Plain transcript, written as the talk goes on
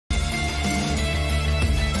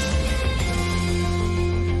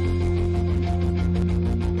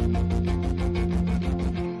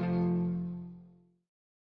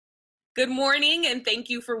Good morning, and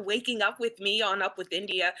thank you for waking up with me on Up with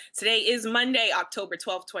India. Today is Monday, October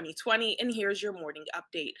 12, 2020, and here's your morning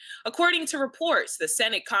update. According to reports, the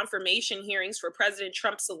Senate confirmation hearings for President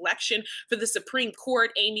Trump's election for the Supreme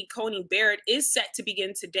Court, Amy Coney Barrett, is set to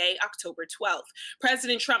begin today, October 12th.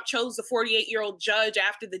 President Trump chose the 48-year-old judge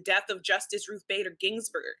after the death of Justice Ruth Bader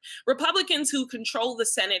Ginsburg. Republicans who control the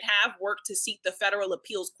Senate have worked to seat the federal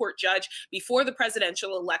appeals court judge before the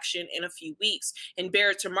presidential election in a few weeks. In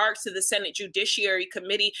Barrett's remarks to the Senate Judiciary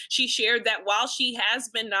Committee, she shared that while she has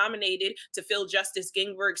been nominated to fill Justice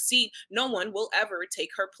Ginsburg's seat, no one will ever take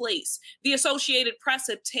her place. The Associated Press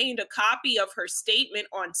obtained a copy of her statement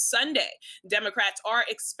on Sunday. Democrats are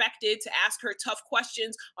expected to ask her tough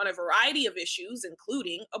questions on a variety of issues,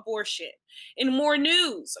 including abortion. In more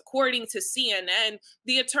news, according to CNN,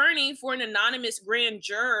 the attorney for an anonymous grand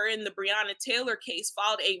juror in the Breonna Taylor case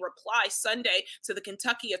filed a reply Sunday to the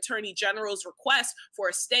Kentucky Attorney General's request for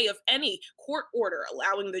a stay of any court order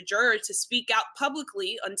allowing the juror to speak out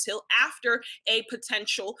publicly until after a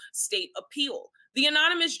potential state appeal. The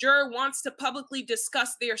anonymous juror wants to publicly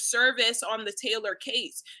discuss their service on the Taylor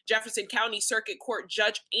case. Jefferson County Circuit Court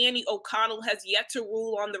Judge Annie O'Connell has yet to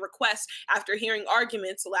rule on the request after hearing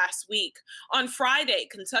arguments last week. On Friday,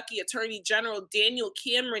 Kentucky Attorney General Daniel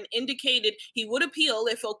Cameron indicated he would appeal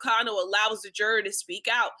if O'Connell allows the juror to speak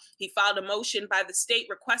out. He filed a motion by the state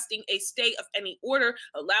requesting a stay of any order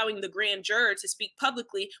allowing the grand juror to speak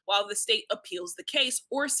publicly while the state appeals the case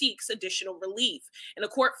or seeks additional relief. In a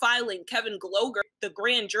court filing, Kevin Gloger, the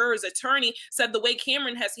grand juror's attorney, said the way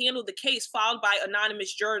Cameron has handled the case filed by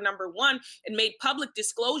anonymous juror number 1 and made public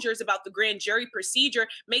disclosures about the grand jury procedure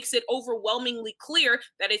makes it overwhelmingly clear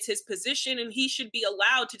that it's his position and he should be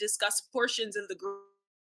allowed to discuss portions of the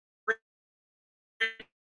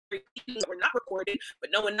were not recorded, but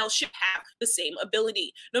no one else should have the same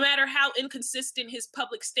ability. No matter how inconsistent his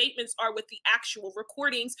public statements are with the actual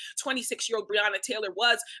recordings, 26-year-old Breonna Taylor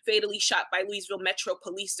was fatally shot by Louisville Metro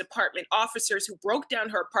Police Department officers who broke down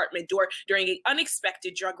her apartment door during an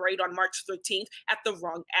unexpected drug raid on March 13th at the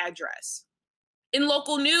wrong address. In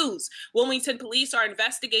local news, Wilmington Police are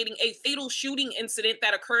investigating a fatal shooting incident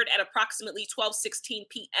that occurred at approximately 12:16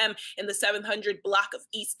 p.m. in the 700 block of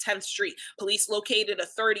East 10th Street. Police located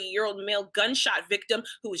a 30-year-old male gunshot victim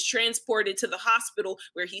who was transported to the hospital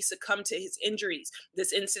where he succumbed to his injuries.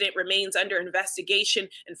 This incident remains under investigation,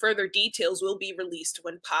 and further details will be released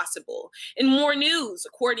when possible. In more news,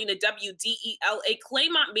 according to WDEL, a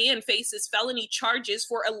Claymont man faces felony charges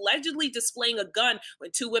for allegedly displaying a gun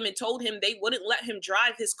when two women told him they wouldn't let him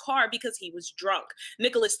drive his car because he was drunk.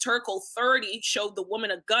 Nicholas Turkle, 30, showed the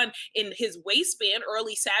woman a gun in his waistband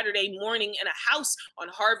early Saturday morning in a house on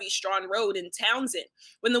Harvey Strawn Road in Townsend.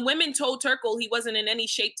 When the women told Turkle he wasn't in any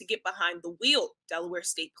shape to get behind the wheel, Delaware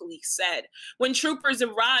State Police said. When troopers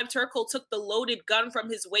arrived, Turkle took the loaded gun from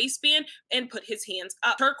his waistband and put his hands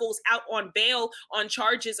up. Turkle's out on bail on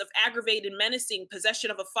charges of aggravated menacing,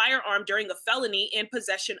 possession of a firearm during a felony, and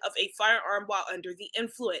possession of a firearm while under the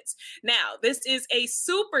influence. Now, this is a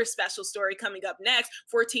super special story coming up next.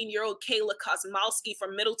 14-year-old Kayla Kosmalski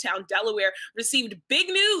from Middletown, Delaware, received big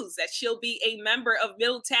news that she'll be a member of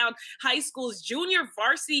Middletown High School's junior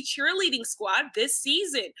varsity cheerleading squad this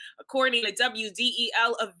season. According to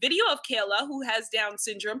WDEL, a video of Kayla, who has Down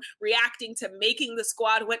syndrome, reacting to making the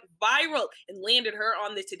squad went viral and landed her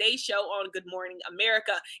on the Today Show on Good Morning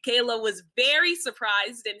America. Kayla was very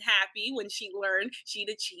surprised and happy when she learned she'd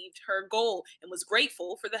achieved her goal and was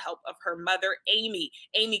grateful for the help of her mother, Amy.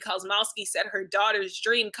 Amy Kosmalski said her daughter's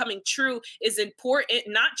dream coming true is important,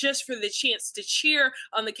 not just for the chance to cheer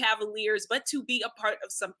on the Cavaliers, but to be a part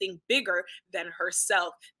of something bigger than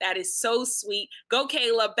herself. That is so sweet. Go,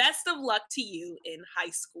 Kayla. Best of luck to you in high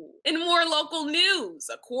school. In more local news,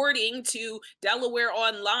 according to Delaware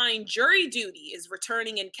Online, jury duty is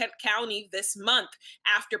returning in Kent County this month.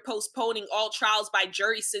 After postponing all trials by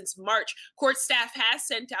jury since March, court staff has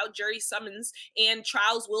sent out jury summons and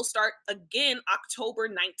trials will start again October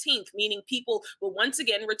 19th, meaning people will once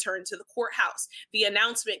again return to the courthouse. The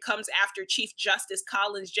announcement comes after Chief Justice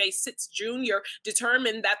Collins J. Sitz Jr.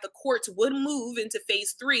 determined that the courts would move into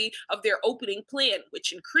phase 3 of their opening plan,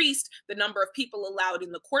 which increased the number of people allowed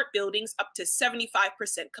in the court buildings up to 75%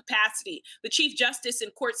 capacity. The Chief Justice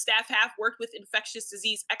and court staff have worked with infectious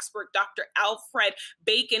disease expert Dr. Alfred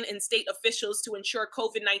Bacon and state officials to ensure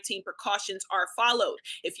COVID-19 precautions are followed.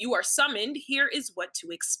 If you are summoned, here is what to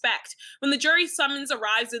expect. When the jury summons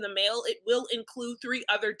arrives in the mail, it will include 3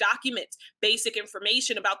 other documents: basic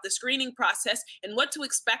information about the screening process and what to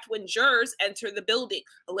expect when jurors enter the building,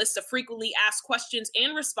 a list of frequently asked questions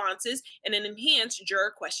and responses, and an enhanced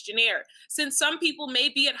juror questionnaire. Since some people may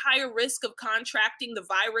be at higher risk of contracting the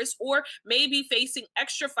virus or may be facing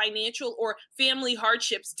extra financial or family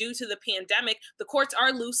hardships due to the pandemic, the courts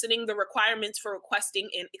are loosening the requirements for requesting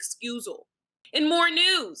an excusal. In more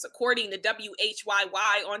news, according to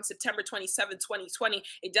WHYY, on September 27, 2020,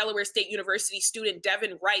 a Delaware State University student,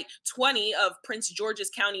 Devin Wright, 20, of Prince George's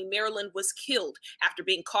County, Maryland, was killed after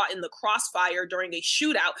being caught in the crossfire during a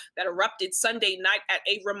shootout that erupted Sunday night at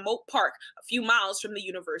a remote park a few miles from the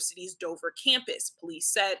university's Dover campus, police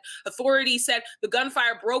said. Authorities said the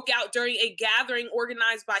gunfire broke out during a gathering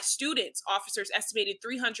organized by students. Officers estimated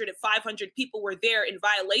 300 to 500 people were there in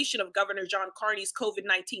violation of Governor John Carney's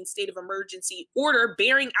COVID-19 state of emergency order,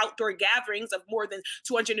 bearing outdoor gatherings of more than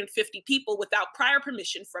 250 people without prior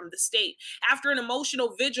permission from the state. After an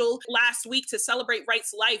emotional vigil last week to celebrate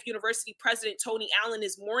Wright's life, University President Tony Allen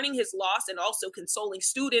is mourning his loss and also consoling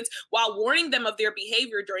students while warning them of their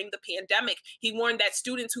behavior during the pandemic. He warned that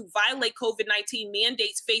students who violate COVID-19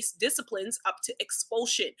 mandates face disciplines up to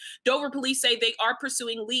expulsion. Dover police say they are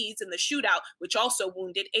pursuing leads in the shootout, which also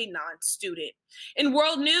wounded a non-student. In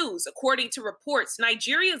world news, according to reports,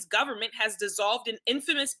 Nigeria's government has dissolved an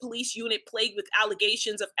infamous police unit plagued with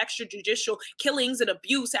allegations of extrajudicial killings and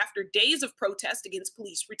abuse after days of protest against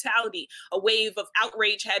police brutality. A wave of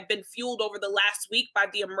outrage had been fueled over the last week by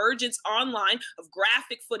the emergence online of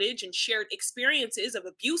graphic footage and shared experiences of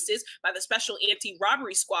abuses by the Special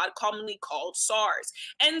Anti-Robbery Squad, commonly called SARS.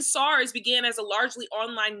 And SARS began as a largely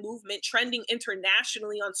online movement, trending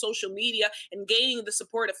internationally on social media and gaining the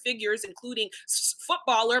support of figures including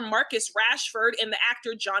footballer Marcus Rashford and the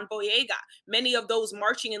actor John Boyega. Many of those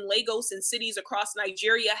marching in Lagos and cities across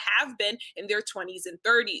Nigeria have been in their 20s and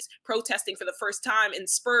 30s, protesting for the first time and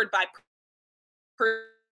spurred by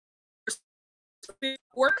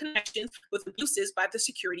or connections with abuses by the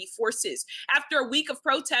security forces. After a week of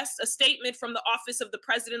protests, a statement from the office of the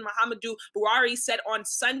President Muhammadu Buhari said on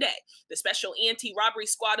Sunday, the Special Anti-Robbery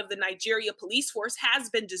Squad of the Nigeria Police Force has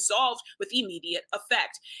been dissolved with immediate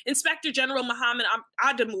effect. Inspector General Muhammad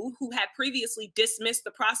Adamu, who had previously dismissed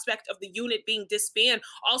the prospect of the unit being disbanded,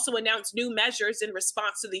 also announced new measures in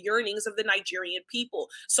response to the yearnings of the Nigerian people.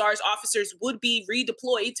 SARS officers would be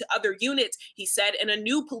redeployed to other units, he said, and a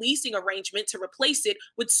new policing arrangement to replace it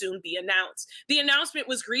would soon be announced. The announcement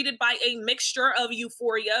was greeted by a mixture of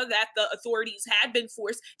euphoria that the authorities had been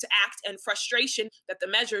forced to act and frustration that the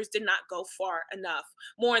measures did not go far enough.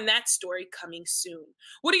 More on that story coming soon.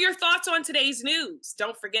 What are your thoughts on today's news?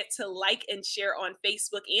 Don't forget to like and share on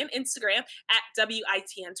Facebook and Instagram at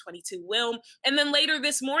WITN22Wilm. And then later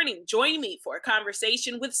this morning, join me for a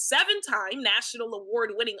conversation with 7-time National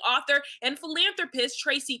Award-winning author and philanthropist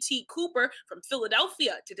Tracy T. Cooper from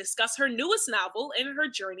Philadelphia to discuss her newest novel and her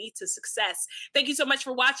journey to success. Thank you so much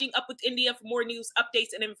for watching Up with India. For more news,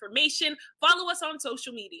 updates, and information, follow us on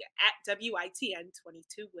social media at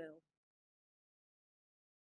WITN22Will.